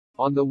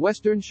On the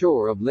western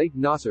shore of Lake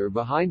Nasser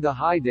behind the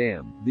High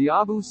Dam, the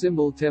Abu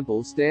Simbel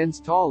temple stands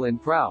tall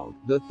and proud,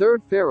 the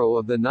third pharaoh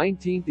of the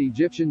 19th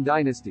Egyptian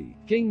dynasty,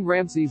 King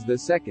Ramses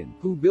II,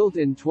 who built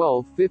in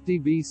 1250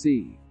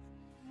 BC.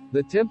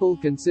 The temple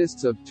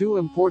consists of two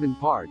important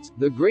parts,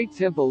 the Great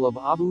Temple of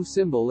Abu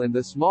Simbel and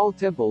the Small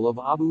Temple of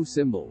Abu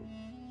Simbel.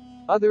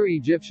 Other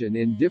Egyptian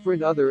in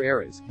different other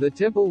eras, the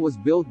temple was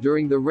built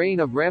during the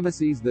reign of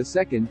Ramesses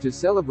II to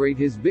celebrate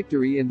his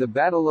victory in the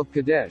Battle of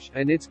Kadesh,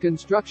 and its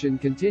construction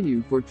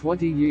continued for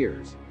 20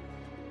 years.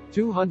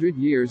 200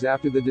 years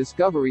after the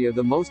discovery of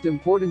the most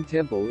important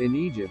temple in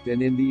Egypt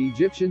and in the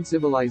Egyptian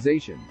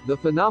civilization, the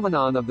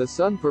phenomenon of the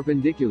sun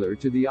perpendicular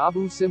to the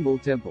Abu Simbel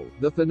temple.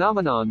 The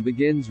phenomenon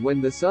begins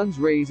when the sun's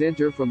rays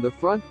enter from the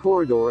front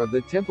corridor of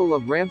the Temple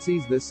of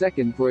Ramses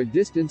II for a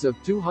distance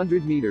of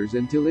 200 meters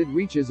until it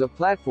reaches a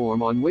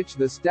platform on which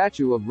the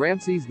statue of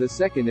Ramses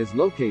II is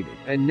located,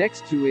 and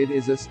next to it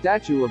is a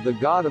statue of the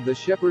god of the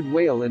shepherd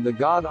whale and the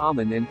god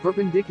Amun, and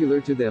perpendicular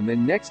to them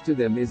and next to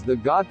them is the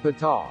god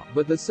Ptah,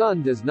 but the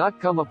sun does not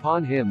come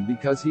upon him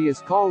because he is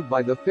called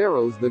by the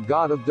pharaohs the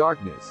god of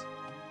darkness.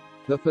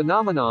 The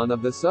phenomenon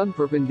of the sun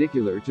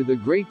perpendicular to the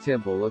Great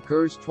Temple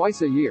occurs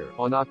twice a year,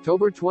 on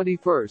October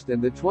 21st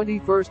and the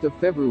 21st of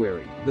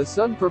February, the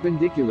sun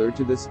perpendicular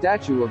to the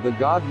statue of the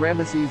god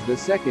Ramesses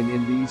II.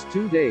 In these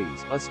 2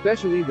 days,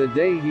 especially the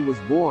day he was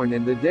born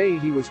and the day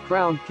he was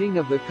crowned king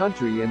of the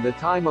country and the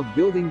time of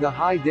building the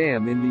High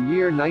Dam in the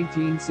year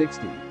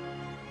 1960.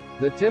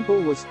 The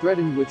temple was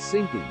threatened with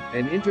sinking,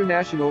 and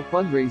international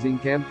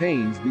fundraising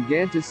campaigns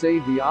began to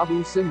save the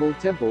Abu Simbel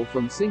temple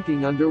from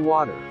sinking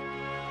underwater.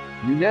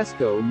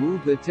 UNESCO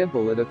moved the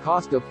temple at a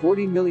cost of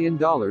 $40 million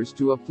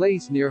to a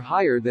place near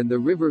higher than the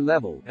river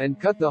level, and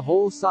cut the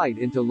whole site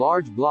into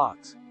large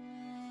blocks.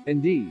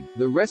 Indeed,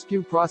 the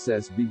rescue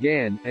process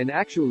began, and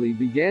actually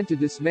began to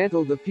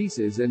dismantle the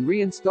pieces and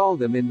reinstall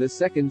them in the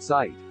second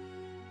site.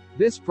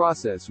 This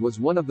process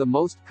was one of the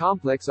most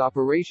complex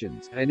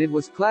operations, and it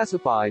was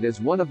classified as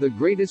one of the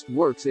greatest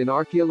works in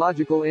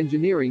archaeological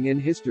engineering in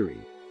history.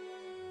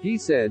 He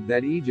said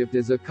that Egypt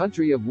is a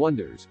country of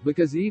wonders,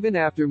 because even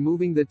after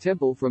moving the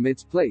temple from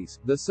its place,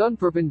 the sun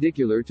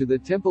perpendicular to the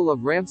temple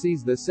of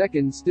Ramses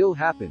II still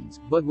happens,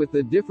 but with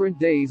the different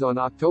days on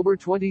October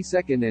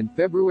 22 and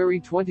February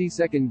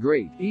 22.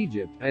 Great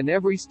Egypt, and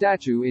every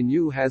statue in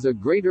you has a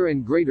greater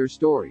and greater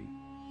story.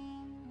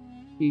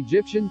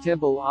 Egyptian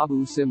Temple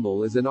Abu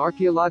Simbel is an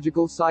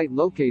archaeological site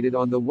located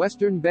on the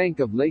western bank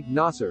of Lake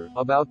Nasser,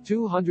 about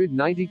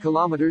 290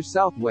 kilometers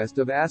southwest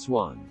of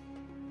Aswan.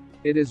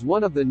 It is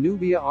one of the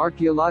Nubia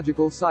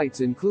archaeological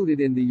sites included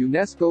in the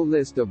UNESCO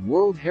list of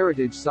World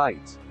Heritage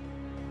Sites,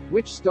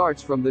 which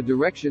starts from the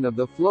direction of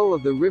the flow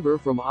of the river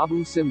from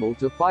Abu Simbel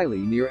to Philae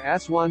near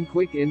Aswan.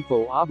 Quick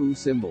info: Abu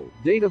Simbel.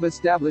 Date of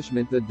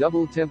establishment: the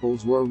double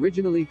temples were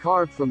originally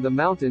carved from the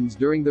mountains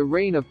during the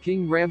reign of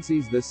King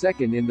Ramses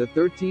II in the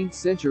 13th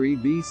century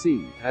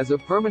BC, as a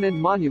permanent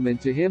monument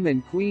to him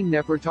and Queen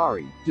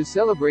Nefertari, to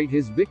celebrate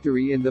his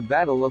victory in the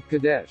Battle of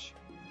Kadesh.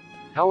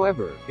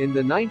 However, in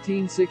the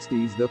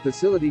 1960s the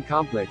facility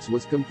complex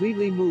was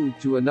completely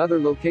moved to another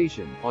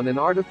location, on an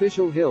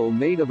artificial hill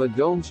made of a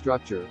dome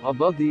structure,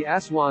 above the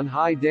Aswan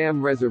High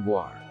Dam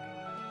Reservoir.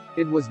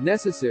 It was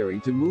necessary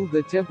to move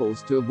the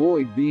temples to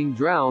avoid being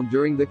drowned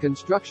during the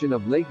construction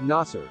of Lake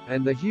Nasser,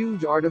 and the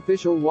huge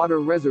artificial water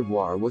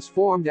reservoir was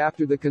formed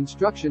after the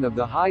construction of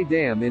the High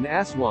Dam in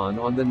Aswan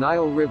on the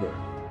Nile River.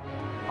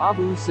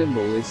 Abu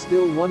Simbel is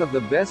still one of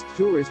the best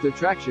tourist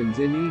attractions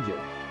in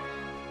Egypt.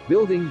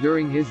 Building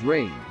during his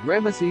reign,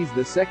 Ramesses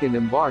II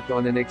embarked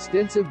on an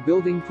extensive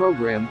building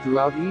program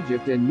throughout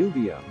Egypt and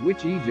Nubia,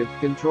 which Egypt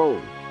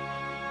controlled.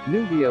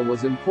 Nubia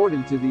was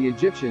important to the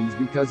Egyptians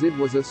because it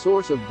was a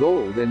source of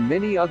gold and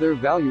many other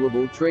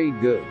valuable trade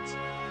goods.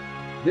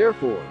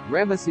 Therefore,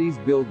 Ramesses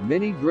built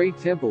many great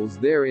temples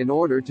there in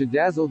order to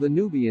dazzle the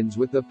Nubians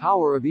with the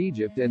power of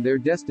Egypt and their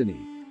destiny.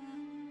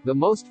 The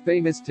most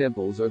famous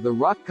temples are the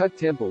rock-cut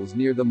temples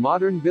near the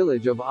modern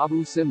village of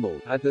Abu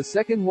Simbel, at the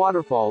second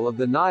waterfall of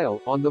the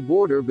Nile, on the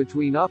border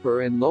between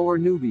Upper and Lower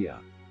Nubia.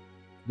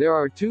 There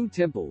are two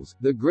temples,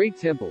 the Great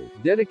Temple,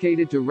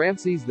 dedicated to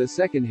Ramses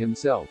II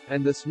himself,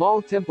 and the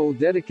small temple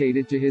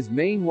dedicated to his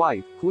main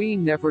wife,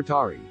 Queen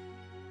Nefertari.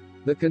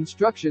 The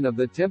construction of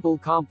the temple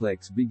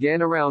complex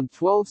began around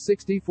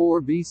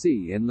 1264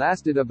 BC and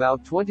lasted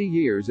about 20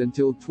 years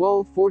until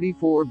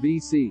 1244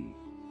 BC.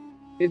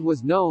 It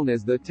was known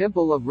as the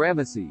Temple of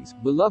Ramesses,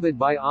 beloved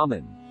by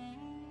Amun.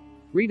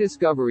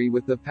 Rediscovery: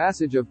 with the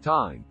passage of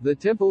time, the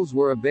temples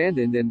were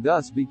abandoned and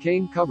thus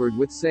became covered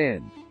with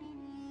sand.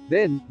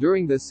 Then,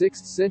 during the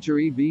 6th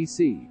century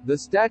BC, the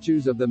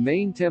statues of the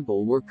main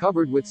temple were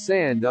covered with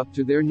sand up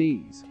to their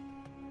knees.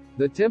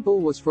 The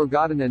temple was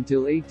forgotten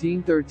until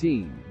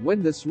 1813,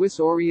 when the Swiss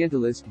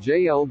Orientalist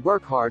J. L.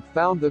 Burckhardt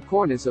found the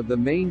cornice of the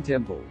main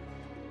temple.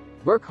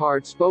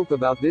 Burckhardt spoke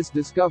about this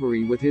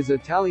discovery with his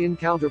Italian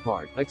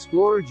counterpart,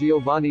 explorer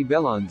Giovanni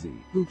Bellanzi,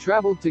 who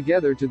traveled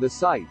together to the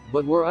site,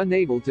 but were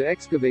unable to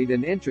excavate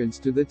an entrance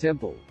to the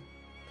temple.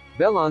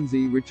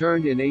 Belonzi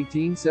returned in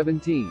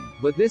 1817,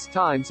 but this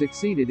time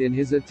succeeded in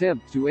his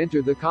attempt to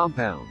enter the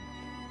compound.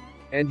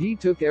 And he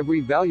took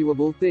every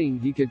valuable thing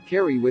he could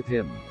carry with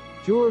him.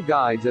 Tour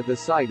guides at the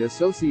site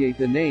associate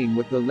the name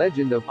with the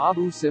legend of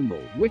Abu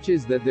Simbel, which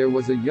is that there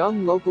was a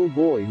young local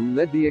boy who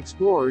led the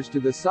explorers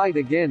to the site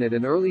again at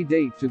an early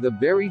date to the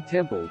buried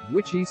temple,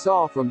 which he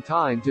saw from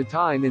time to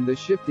time in the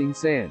shifting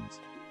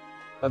sands.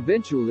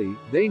 Eventually,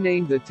 they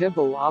named the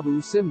temple Abu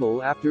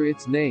Simbel after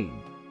its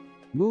name.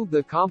 Move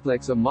the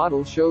complex. A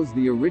model shows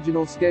the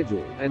original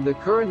schedule, and the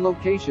current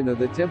location of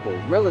the temple,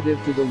 relative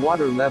to the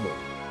water level.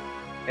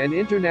 An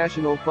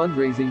international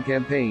fundraising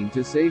campaign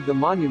to save the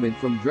monument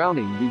from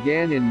drowning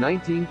began in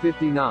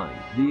 1959.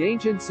 The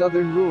ancient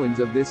southern ruins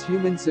of this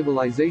human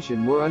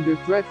civilization were under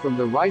threat from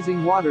the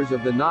rising waters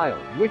of the Nile,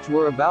 which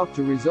were about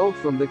to result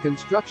from the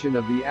construction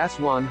of the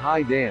Aswan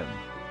High Dam,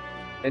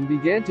 and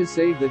began to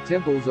save the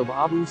temples of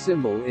Abu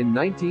Simbel in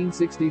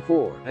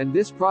 1964, and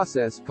this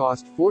process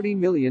cost $40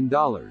 million.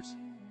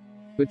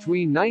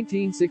 Between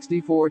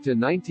 1964 to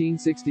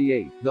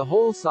 1968, the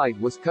whole site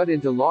was cut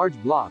into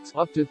large blocks,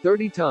 up to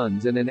 30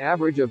 tons and an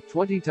average of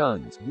 20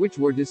 tons, which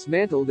were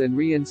dismantled and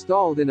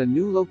reinstalled in a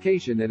new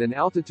location at an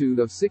altitude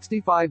of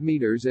 65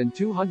 meters and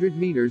 200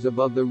 meters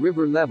above the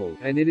river level,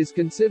 and it is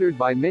considered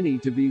by many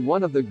to be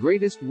one of the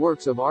greatest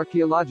works of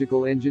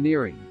archaeological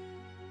engineering.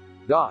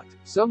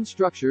 Some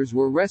structures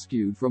were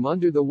rescued from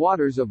under the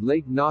waters of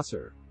Lake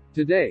Nasser.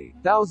 Today,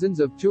 thousands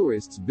of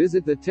tourists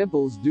visit the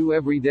temples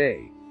every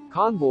day.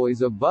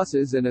 Convoys of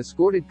buses and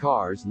escorted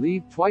cars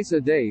leave twice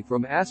a day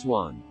from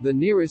Aswan, the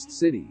nearest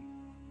city.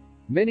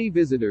 Many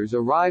visitors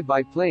arrive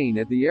by plane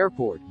at the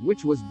airport,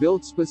 which was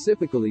built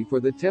specifically for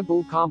the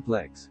temple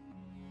complex.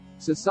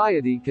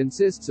 Society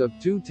consists of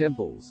 2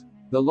 temples.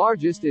 The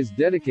largest is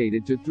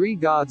dedicated to 3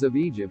 gods of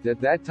Egypt at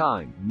that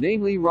time,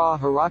 namely Ra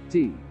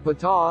Harakti,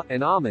 Ptah,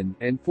 and Amen,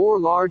 and 4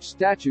 large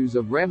statues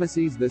of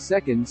Ramesses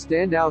II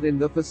stand out in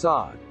the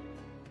facade.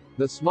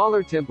 The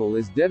smaller temple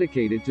is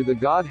dedicated to the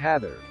god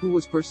Hathor, who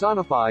was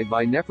personified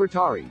by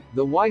Nefertari,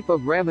 the wife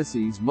of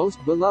Ramesses most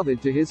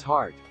beloved to his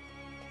heart.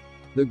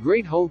 The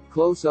great Hulk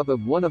close-up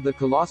of one of the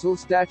colossal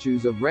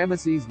statues of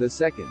Ramesses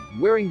II,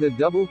 wearing the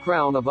double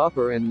crown of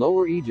Upper and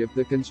Lower Egypt.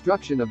 The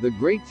construction of the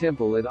Great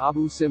Temple at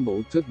Abu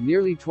Simbel took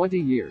nearly 20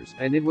 years,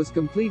 and it was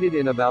completed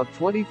in about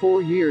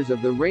 24 years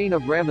of the reign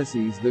of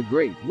Ramesses the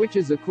Great, which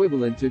is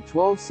equivalent to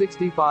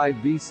 1265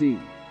 BC.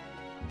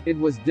 It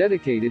was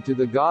dedicated to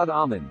the god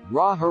Amen,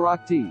 Ra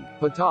Harakti,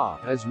 Ptah,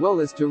 as well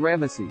as to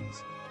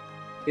Ramesses.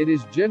 It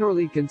is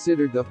generally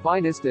considered the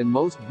finest and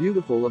most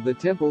beautiful of the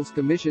temples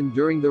commissioned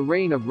during the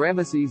reign of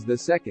Ramesses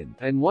II,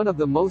 and one of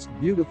the most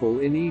beautiful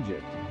in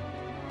Egypt.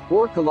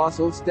 4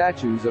 colossal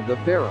statues of the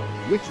pharaoh,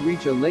 which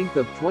reach a length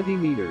of 20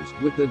 meters,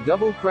 with the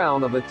double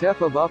crown of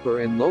Atef of Upper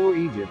and Lower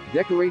Egypt,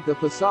 decorate the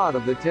facade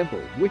of the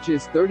temple, which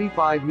is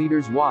 35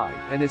 meters wide,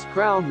 and is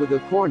crowned with a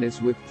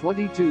cornice with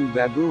 22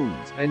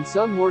 baboons, and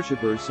sun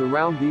worshippers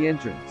surround the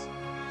entrance.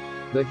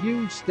 The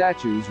huge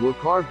statues were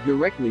carved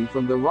directly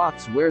from the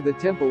rocks where the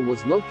temple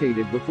was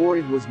located before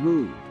it was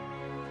moved.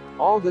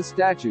 All the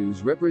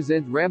statues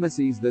represent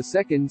Ramesses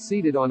II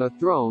seated on a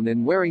throne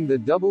and wearing the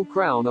double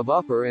crown of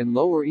Upper and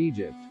Lower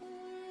Egypt.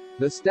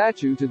 The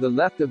statue to the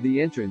left of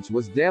the entrance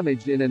was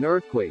damaged in an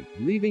earthquake,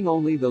 leaving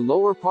only the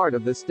lower part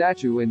of the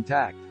statue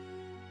intact.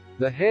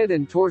 The head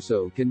and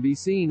torso can be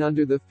seen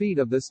under the feet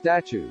of the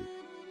statue.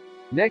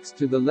 Next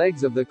to the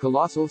legs of the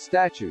colossal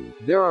statue,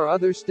 there are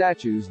other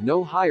statues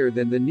no higher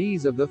than the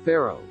knees of the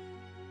pharaoh.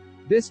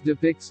 This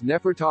depicts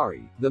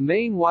Nefertari, the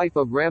main wife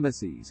of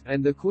Ramesses,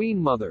 and the queen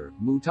mother,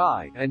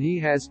 Mutai, and he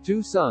has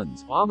 2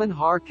 sons,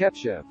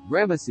 Amen-Har-Khepshef,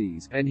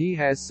 Ramesses, and he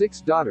has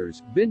 6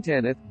 daughters,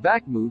 Bintanath,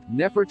 Bakhmut,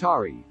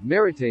 Nefertari,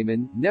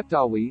 Meritamen,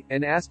 Neptawi,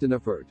 and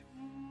Astanafert.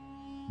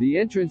 The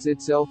entrance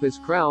itself is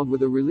crowned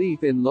with a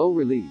relief in low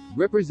relief,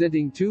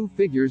 representing 2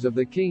 figures of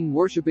the king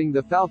worshipping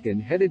the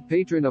falcon-headed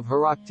patron of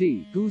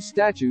Harakti, whose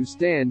statue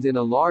stands in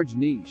a large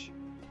niche.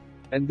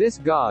 And this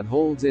god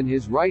holds in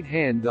his right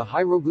hand the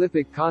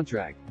hieroglyphic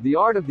contract, the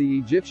art of the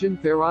Egyptian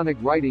pharaonic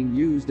writing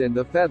used, and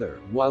the feather,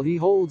 while he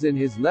holds in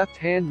his left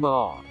hand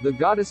Ma'at, the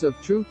goddess of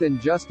truth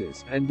and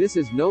justice, and this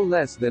is no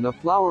less than a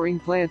flowering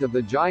plant of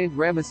the giant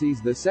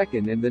Ramesses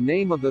II, and the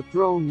name of the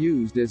throne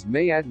used is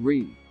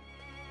Mayat-Re.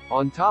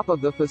 On top of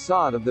the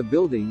facade of the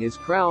building is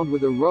crowned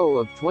with a row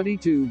of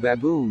 22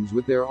 baboons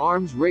with their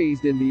arms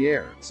raised in the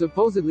air,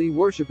 supposedly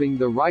worshipping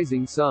the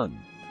rising sun.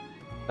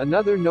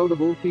 Another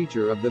notable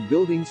feature of the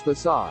building's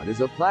facade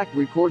is a plaque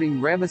recording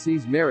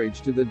Ramesses'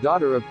 marriage to the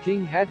daughter of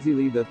King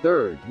Hatzili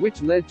III,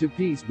 which led to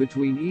peace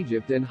between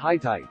Egypt and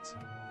Hittites.